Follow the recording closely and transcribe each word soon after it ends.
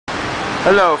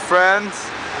Hello, friends.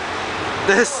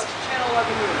 This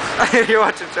you're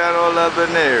watching Channel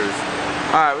 11 News.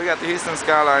 Alright, we got the Houston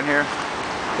skyline here.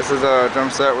 This is a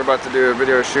drum set. We're about to do a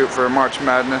video shoot for March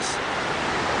Madness.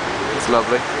 It's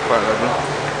lovely, quite lovely.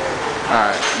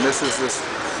 Alright, and this is this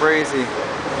crazy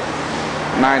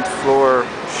 9th floor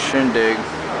shindig.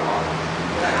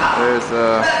 There's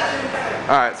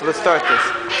alright, so let's start this.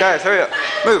 Guys, hurry up.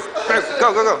 Move.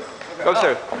 Go. Go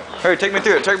upstairs. Hurry, take me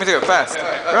through it, fast.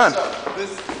 Run.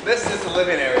 This is the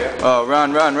living area. Oh,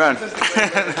 run. This is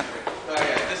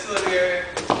the living area.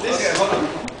 Hold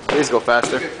on. Please go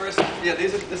faster. Okay, first, yeah,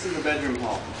 this is the bedroom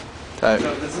hall. Type.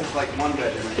 So this is like one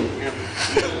bedroom.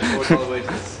 Go all the way to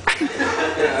this.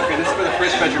 Yeah, okay, this is where the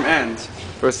first bedroom ends.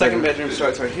 Second bedroom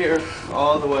starts right here,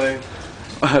 all the way.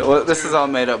 Well, this is all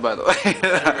made up, by the way.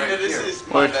 Yeah, this is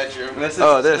my bedroom. This.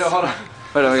 No, hold on.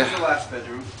 Wait, This is the last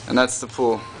bedroom. And that's the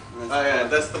pool. Oh yeah,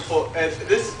 that's the pool. And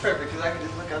this is perfect because I can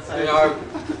just look outside. You know,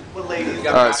 what ladies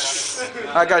got.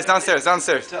 Alright, guys, downstairs.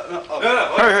 No.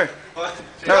 Hurry.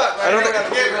 No, I don't think I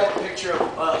can get a picture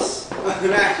of us.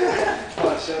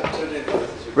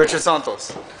 Richard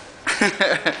Santos.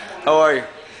 How are you?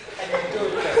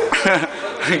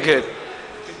 Good.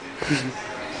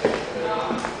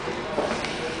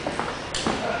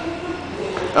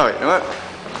 Oh, you know what?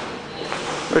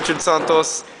 Richard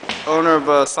Santos, owner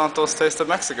of Santos Taste of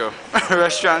Mexico, a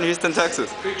restaurant in Houston,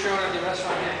 Texas. Future owner of the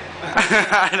restaurant.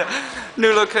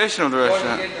 New location of the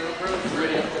restaurant.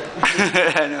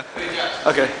 I know.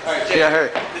 Okay. Yeah,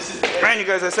 hurry. Man, you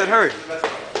guys, I said hurry.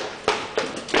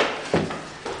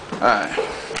 Alright.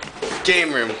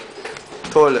 Game room.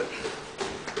 Toilet.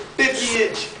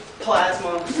 50-inch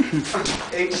plasma.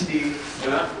 HD.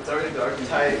 It's already dark and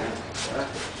tight.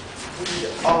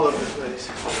 All over the place.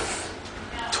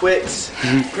 Twix.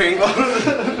 Pringles.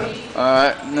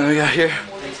 Alright, then we got here.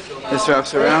 This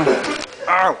wraps around.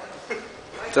 Ow!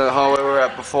 To the hallway we were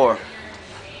at before.